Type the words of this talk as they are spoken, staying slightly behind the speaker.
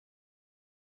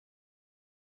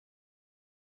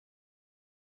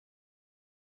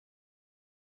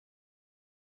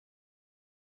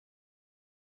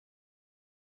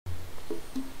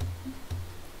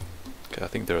Okay, I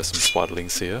think there are some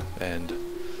spiderlings here, and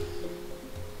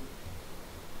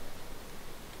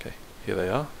okay, here they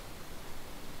are.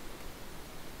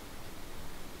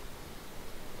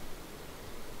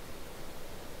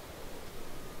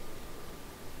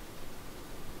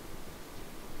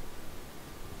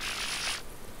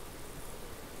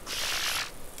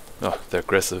 Oh, they're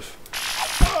aggressive.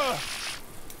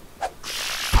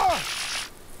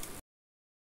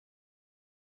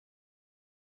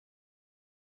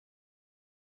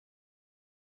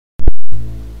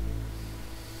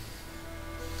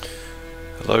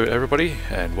 Hello everybody,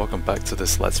 and welcome back to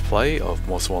this Let's Play of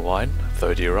Morsel Online,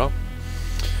 3rd year up.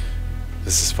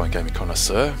 This is Fun Gaming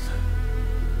Connoisseur,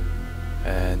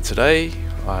 and today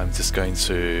I'm just going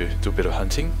to do a bit of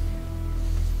hunting.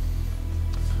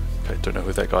 Okay, don't know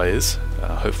who that guy is.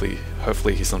 Hopefully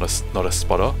he's not a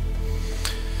spotter.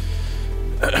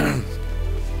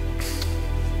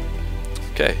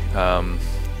 Okay,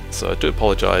 so I do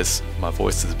apologise, my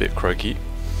voice is a bit croaky.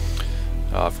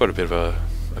 I've got a bit of a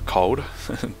cold.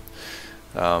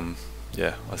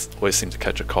 Yeah, I always seem to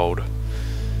catch a cold,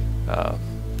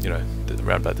 you know,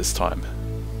 around about this time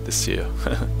this year,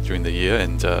 during the year,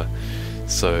 and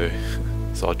so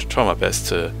I'll try my best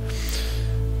to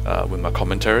with my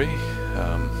commentary.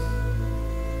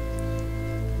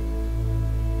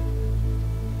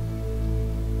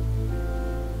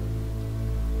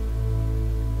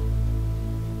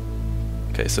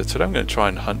 Okay, so today I'm going to try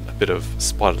and hunt a bit of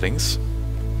spiderlings,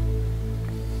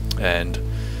 and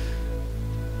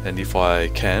if I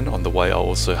can, on the way I'll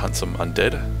also hunt some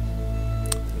undead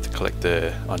to collect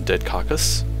their undead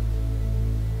carcass.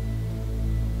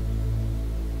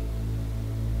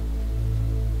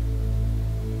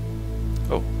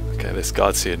 Oh, okay, there's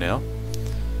guards here now.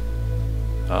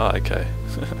 Ah, okay.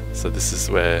 So this is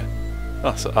where...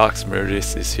 Oh, so Arx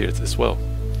Meridus is here as well.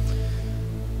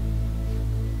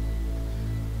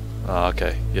 Ah,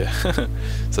 okay, yeah.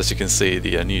 So as you can see,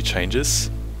 the new changes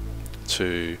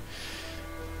to,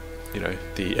 you know,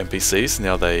 the NPCs.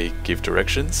 Now they give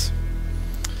directions.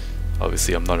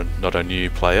 Obviously I'm not a new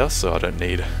player, so I don't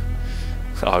need...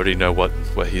 I already know what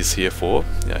he's here for.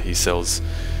 Yeah, he sells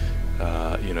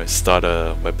you know,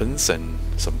 starter weapons and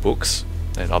some books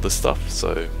and other stuff,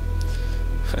 so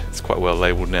it's quite well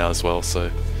labelled now as well, so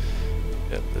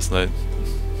yeah, there's no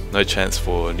chance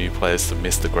for new players to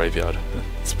miss the graveyard.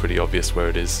 It's pretty obvious where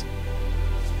it is.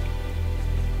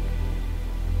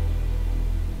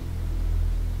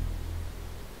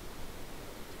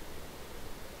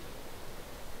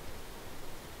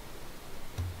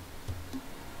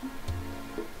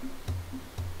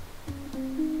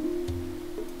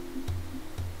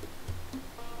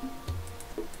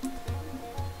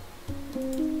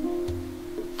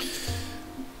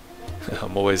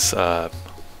 I'm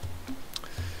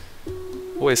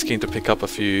always keen to pick up a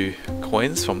few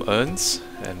coins from urns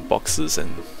and boxes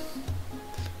and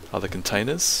other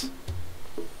containers.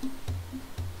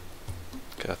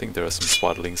 Okay, I think there are some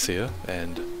spiderlings here,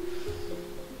 and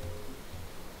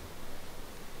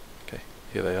okay,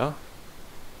 here they are.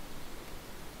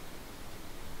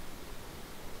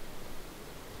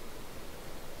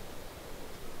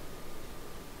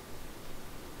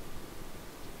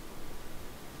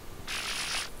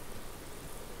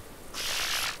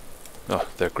 Oh,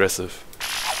 they're aggressive.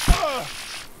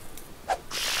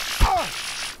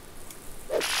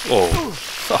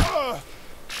 Oh.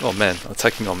 Oh man,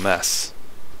 attacking en masse.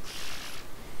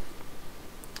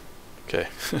 Okay.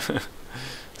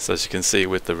 So as you can see,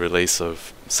 with the release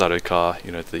of Sarukar,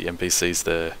 you know, the NPCs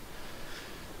there,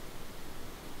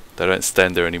 they don't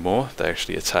stand there anymore, they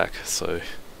actually attack, so...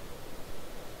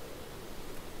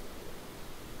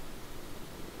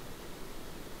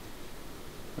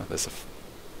 Oh, there's a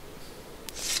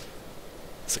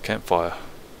campfire.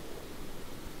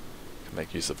 Can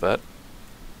make use of that.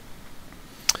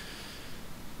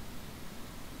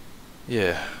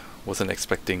 Yeah, wasn't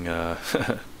expecting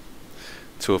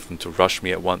two of them to rush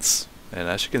me at once, and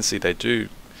as you can see they do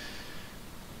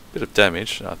a bit of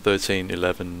damage. 13,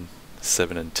 11,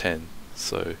 7 and 10,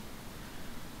 so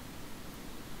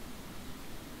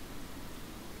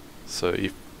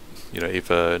if you know,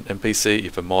 if an NPC,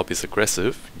 if a mob is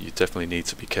aggressive, you definitely need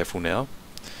to be careful now.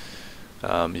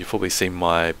 You've probably seen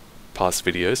my past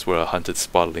videos where I hunted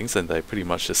spiderlings, and they pretty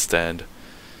much just stand,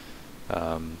 you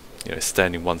know,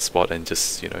 stand in one spot and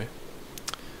just, you know,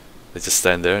 they just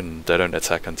stand there and they don't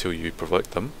attack until you provoke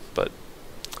them. But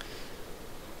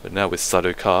now with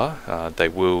Sarukar, they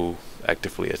will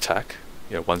actively attack.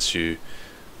 You know, once you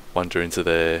wander into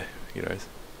their, you know,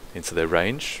 into their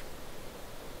range.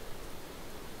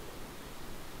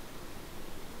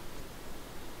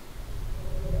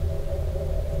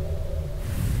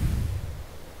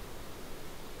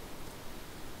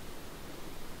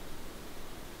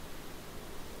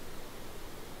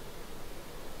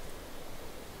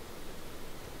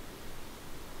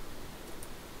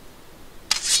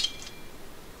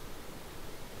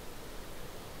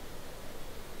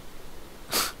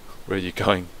 Where are you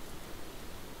going?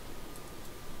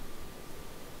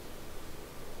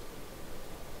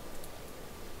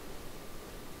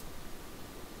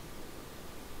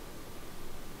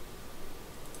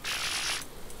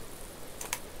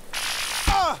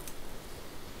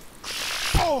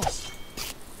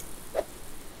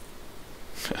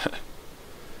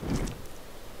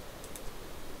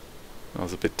 I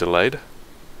was a bit delayed.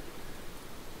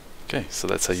 Okay, so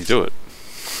that's how you do it.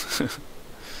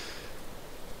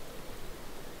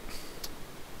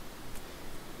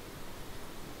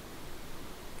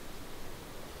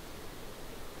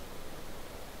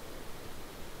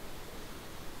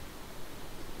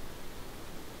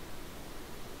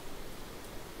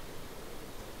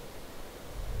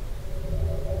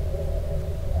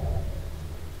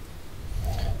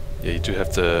 Yeah, you do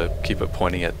have to keep it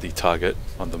pointing at the target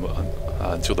on the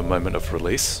until the moment of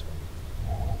release.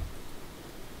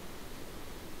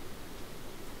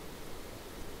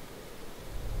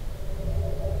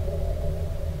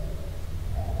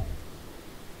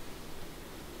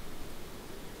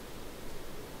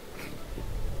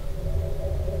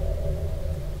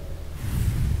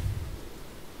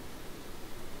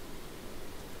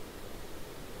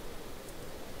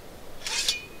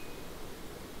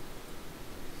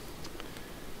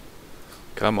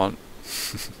 Come on.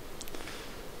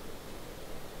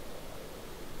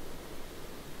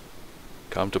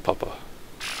 Come to Papa.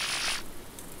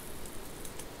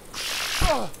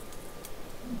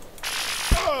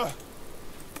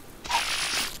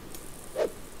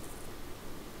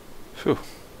 Phew,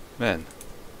 man.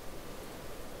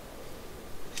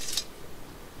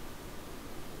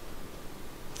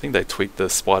 I think they tweaked the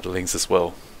spiderlings as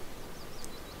well.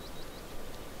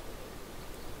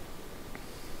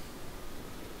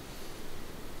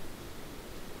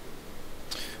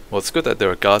 Well, it's good that there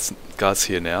are guards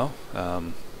here now.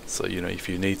 So you know, if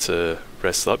you need to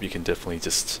rest up, you can definitely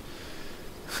just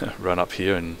run up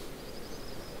here. And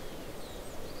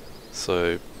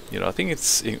so you know, I think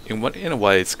it's in a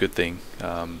way it's a good thing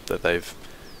that they've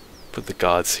put the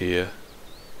guards here.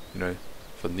 You know,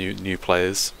 for new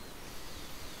players.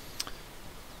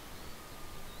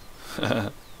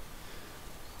 Yeah,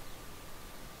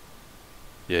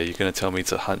 you're gonna tell me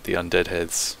to hunt the undead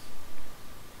heads.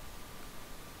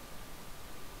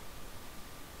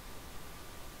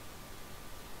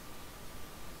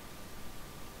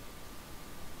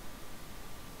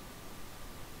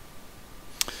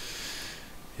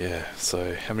 Yeah,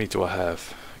 so how many do I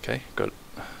have? Okay, I've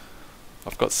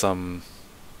got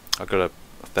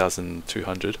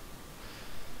 1,200.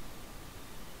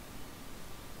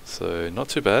 So not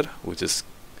too bad. We'll just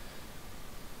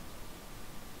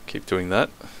keep doing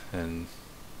that, and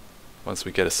once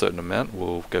we get a certain amount,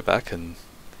 we'll go back and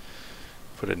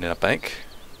put it in our bank.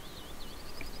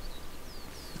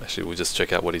 Actually, we'll just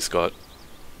check out what he's got.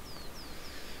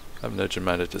 I have no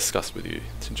matter to discuss with you.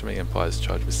 Tingerming Empire is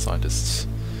charged with scientists.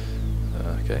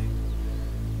 Okay.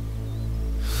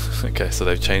 Okay, so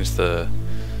they've changed the...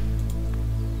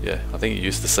 Yeah, I think it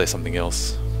used to say something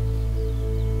else.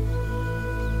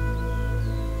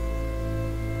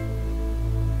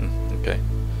 Okay.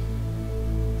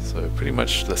 So pretty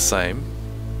much the same.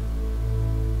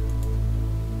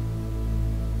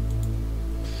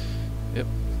 Yep,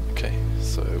 okay,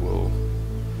 so we'll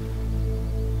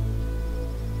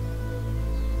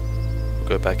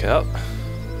go back out.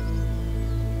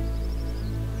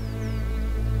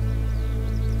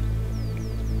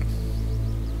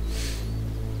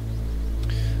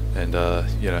 And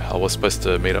you know, I was supposed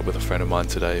to meet up with a friend of mine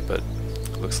today, but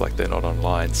it looks like they're not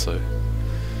online, so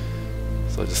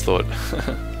I just thought,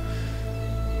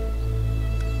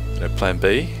 you know, plan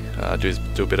B,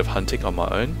 do a bit of hunting on my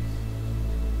own.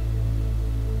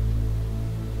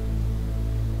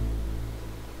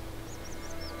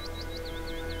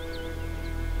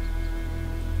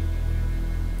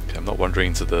 Okay, I'm not wandering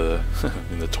into the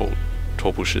in the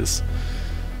tall bushes.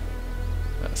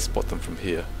 Spot them from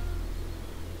here.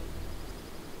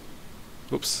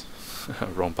 Oops,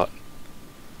 wrong button.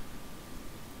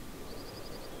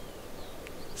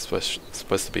 It's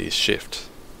supposed to be shift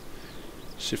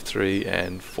 3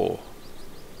 and 4.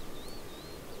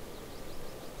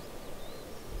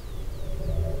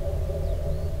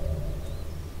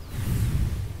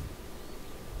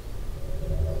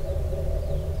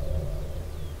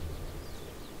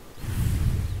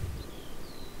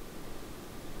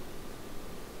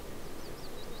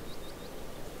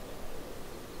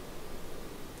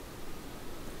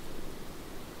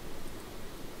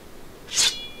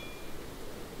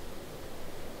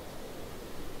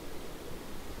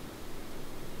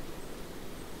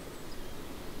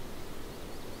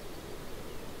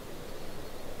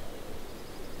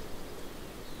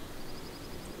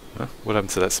 Huh? What happened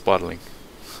to that spiderling?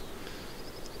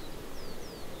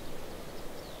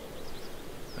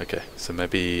 Okay, so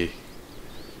maybe...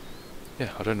 yeah,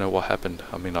 I don't know what happened.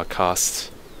 I mean, the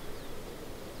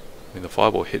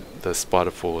fireball hit the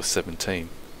spider for 17.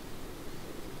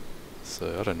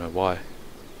 So I don't know why.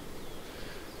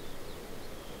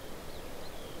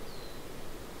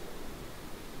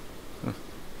 Huh.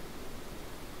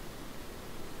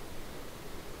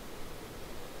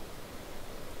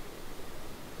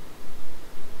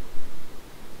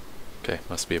 Okay,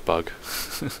 must be a bug.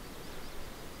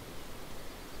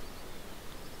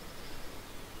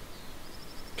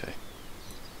 Okay.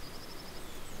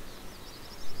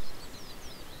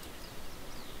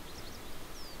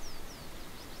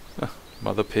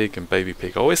 Mother pig and baby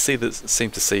pig. I always seem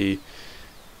to see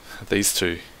these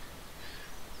two.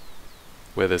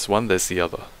 Where there's one, there's the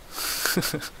other.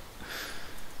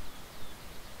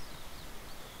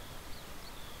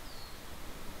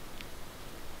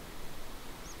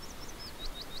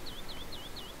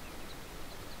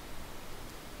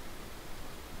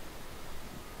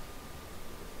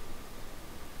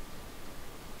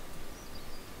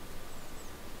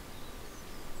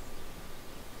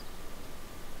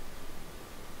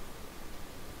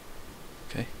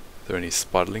 Okay, are there any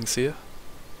spiderlings here?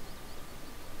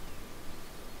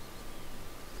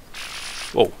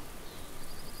 Oh.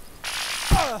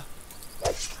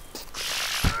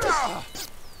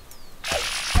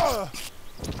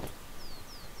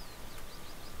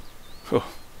 Oh,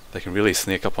 they can really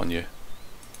sneak up on you.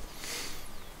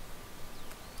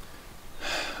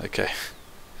 Okay,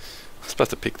 I was about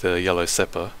to pick the yellow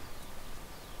sepper.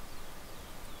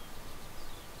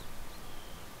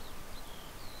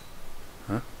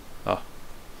 Huh? Oh.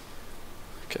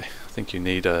 Okay, I think you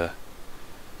need a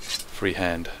free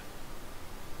hand.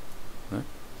 No?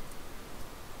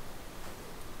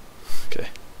 Okay.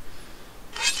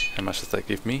 How much does that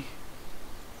give me?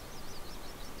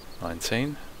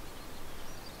 19.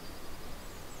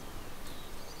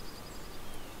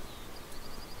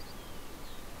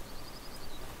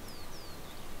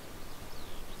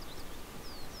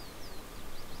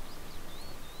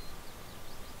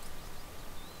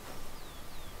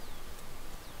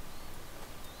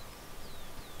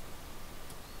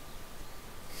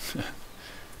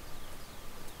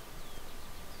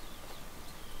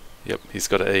 Yep, he's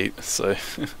got to eat, so...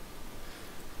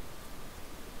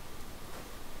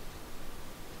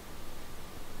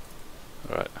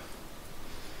 Alright.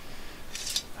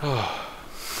 Oh.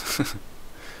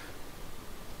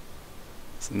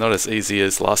 It's not as easy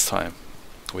as last time,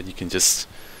 when you can just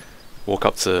walk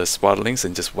up to spiderlings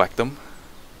and just whack them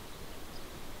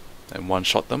and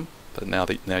one-shot them, but now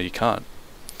you can't.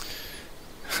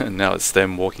 And now it's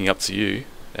them walking up to you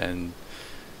and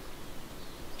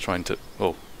trying to...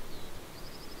 oh.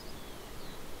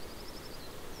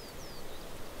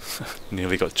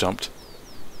 Nearly got jumped.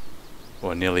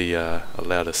 Or nearly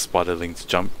allowed a spiderling to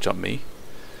jump me.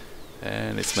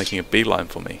 And it's making a beeline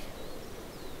for me.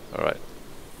 Alright.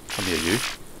 Come here, you.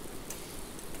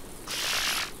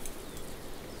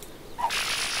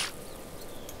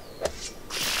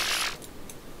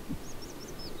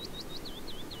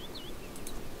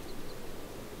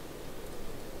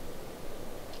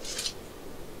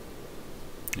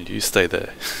 And you stay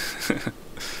there.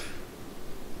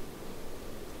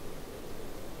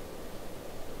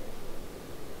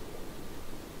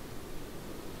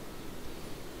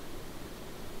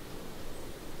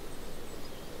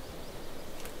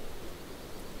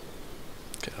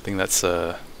 I think that's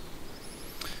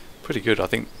pretty good. I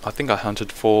think I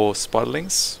hunted 4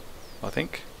 spiderlings. I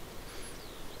think.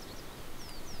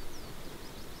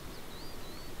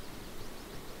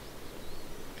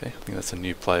 Okay, I think that's a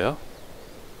new player.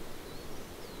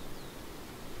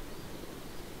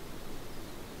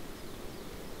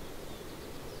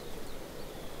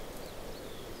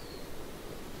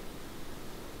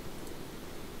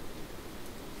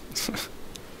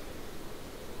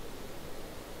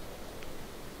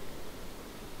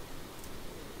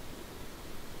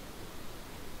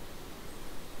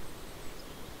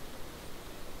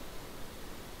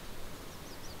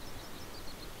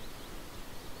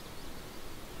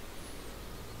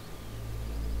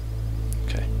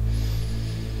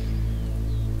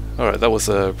 Alright, that was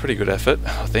a pretty good effort,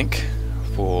 I think,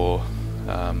 for...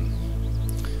 I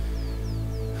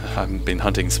haven't been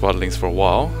hunting spiderlings for a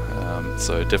while,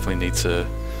 so definitely need to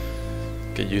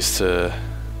get used to,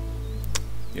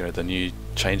 you know, the new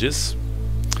changes,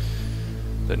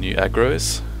 the new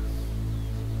aggroes.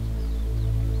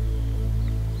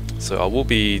 So I will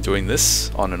be doing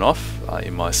this on and off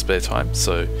in my spare time,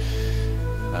 so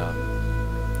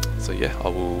yeah, I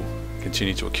will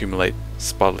continue to accumulate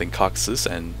spiderling carcasses,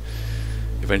 and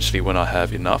eventually when I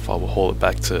have enough I will haul it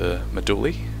back to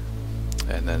Maduli,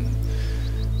 and then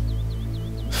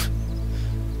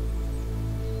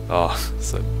oh,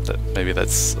 so that maybe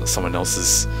that's someone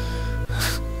else's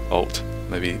alt.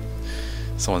 Maybe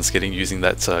someone's using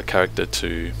that character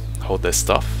to hold their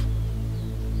stuff.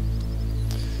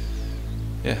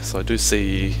 Yeah, so I do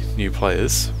see new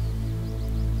players,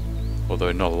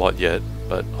 although not a lot yet,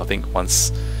 but I think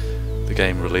once the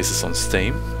game releases on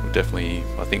Steam,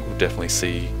 I think we'll definitely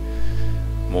see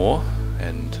more,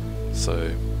 and so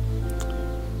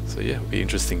yeah, it'll be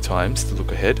interesting times to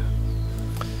look ahead.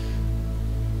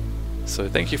 So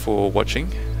thank you for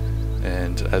watching,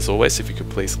 and as always, if you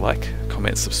could please like,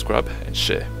 comment, subscribe and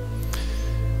share.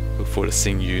 Look forward to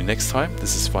seeing you next time.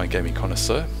 This is Fine Gaming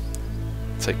Connoisseur.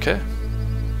 Take care.